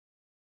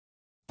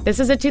This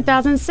is a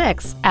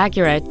 2006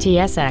 Acura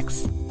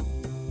TSX.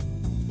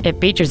 It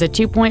features a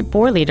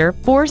 2.4-liter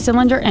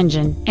four-cylinder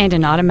engine and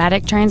an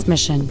automatic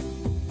transmission.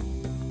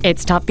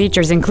 Its top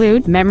features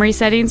include memory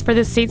settings for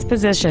the seat's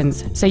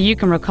positions, so you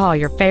can recall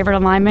your favorite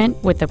alignment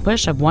with the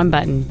push of one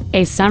button,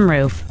 a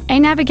sunroof, a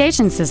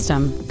navigation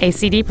system, a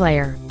CD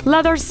player,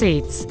 leather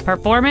seats,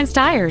 performance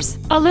tires,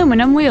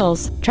 aluminum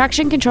wheels,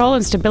 traction control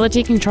and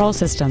stability control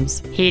systems,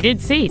 heated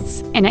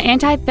seats, and an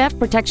anti-theft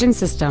protection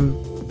system.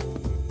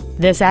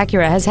 This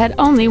Acura has had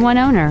only one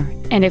owner,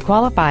 and it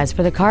qualifies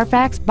for the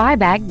Carfax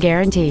buyback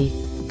guarantee.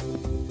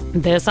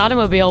 This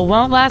automobile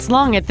won't last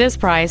long at this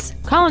price.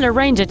 Call and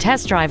arrange a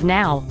test drive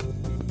now.